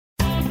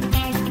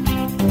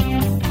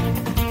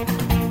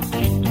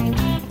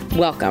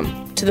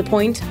Welcome to The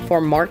Point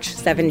for March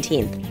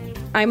 17th.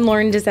 I'm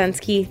Lauren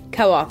Dezensky,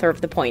 co-author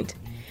of The Point.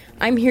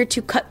 I'm here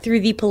to cut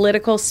through the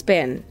political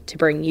spin to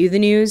bring you the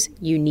news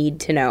you need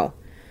to know.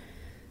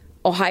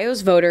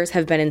 Ohio's voters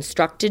have been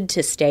instructed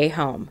to stay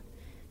home.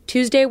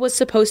 Tuesday was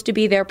supposed to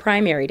be their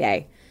primary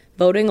day,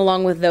 voting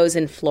along with those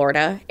in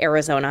Florida,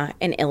 Arizona,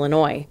 and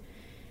Illinois.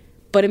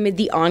 But amid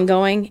the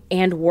ongoing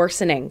and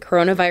worsening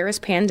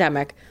coronavirus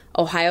pandemic,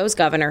 Ohio's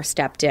governor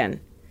stepped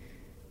in.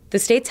 The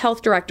state's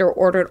health director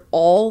ordered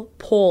all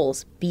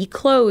polls be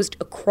closed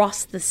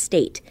across the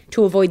state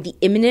to avoid the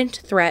imminent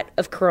threat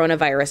of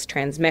coronavirus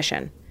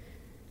transmission.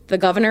 The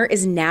governor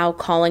is now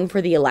calling for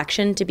the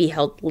election to be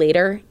held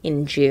later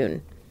in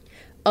June.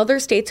 Other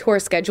states who are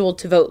scheduled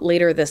to vote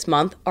later this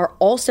month are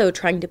also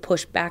trying to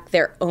push back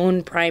their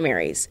own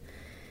primaries.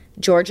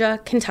 Georgia,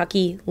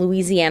 Kentucky,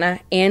 Louisiana,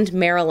 and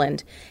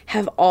Maryland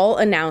have all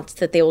announced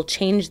that they will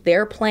change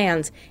their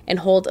plans and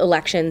hold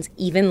elections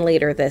even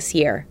later this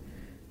year.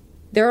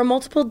 There are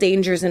multiple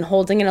dangers in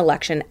holding an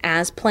election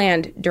as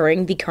planned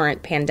during the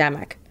current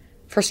pandemic.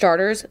 For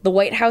starters, the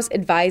White House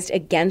advised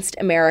against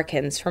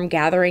Americans from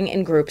gathering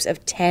in groups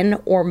of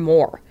 10 or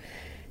more.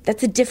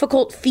 That's a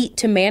difficult feat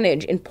to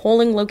manage in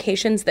polling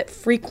locations that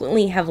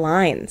frequently have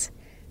lines.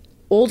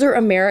 Older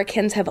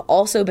Americans have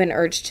also been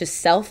urged to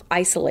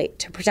self-isolate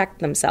to protect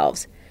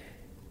themselves.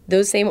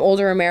 Those same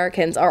older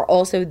Americans are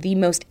also the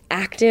most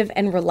active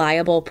and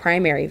reliable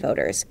primary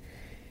voters.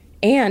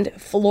 And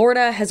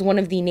Florida has one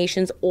of the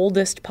nation's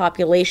oldest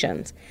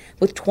populations,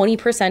 with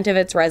 20% of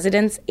its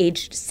residents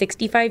aged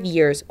 65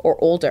 years or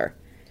older.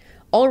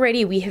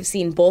 Already, we have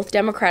seen both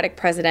Democratic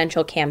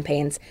presidential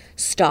campaigns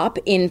stop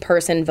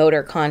in-person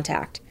voter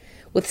contact,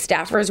 with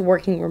staffers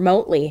working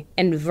remotely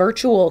and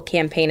virtual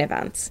campaign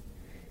events.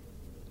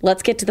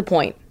 Let's get to the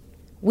point.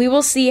 We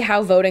will see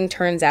how voting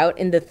turns out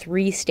in the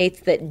 3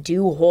 states that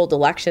do hold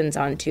elections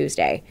on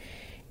Tuesday,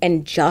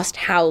 and just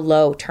how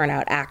low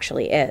turnout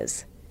actually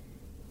is.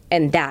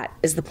 And that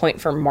is The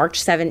Point for March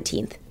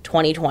 17th,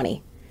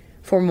 2020.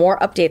 For more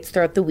updates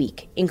throughout the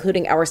week,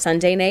 including our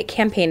Sunday night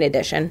campaign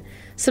edition,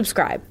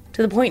 subscribe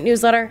to The Point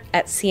newsletter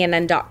at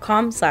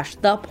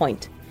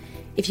cnn.com/thepoint.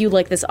 If you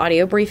like this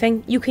audio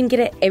briefing, you can get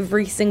it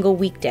every single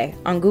weekday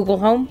on Google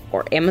Home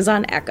or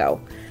Amazon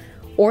Echo,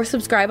 or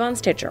subscribe on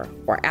Stitcher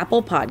or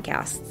Apple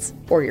Podcasts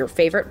or your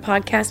favorite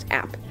podcast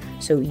app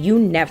so you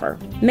never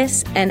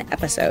miss an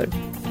episode.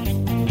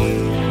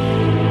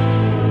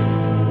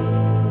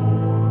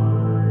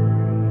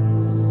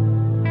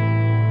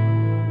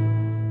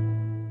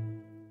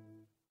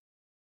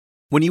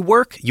 When you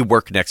work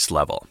next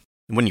level.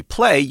 And when you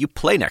play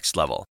next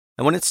level.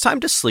 And when it's time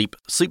to sleep,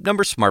 Sleep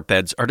Number smart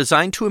beds are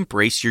designed to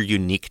embrace your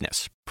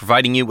uniqueness,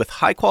 providing you with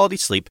high-quality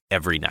sleep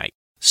every night.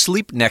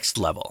 Sleep next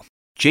level.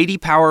 J.D.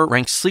 Power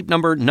ranks Sleep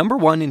Number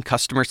 #1 in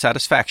customer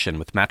satisfaction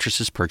with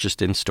mattresses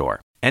purchased in-store.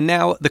 And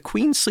now, the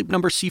Queen Sleep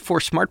Number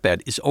C4 smart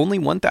bed is only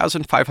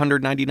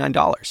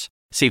 $1,599.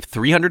 Save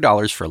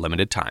 $300 for a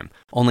limited time,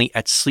 only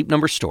at Sleep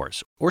Number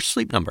stores or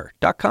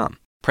sleepnumber.com.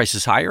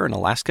 Prices higher in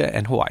Alaska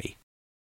and Hawaii.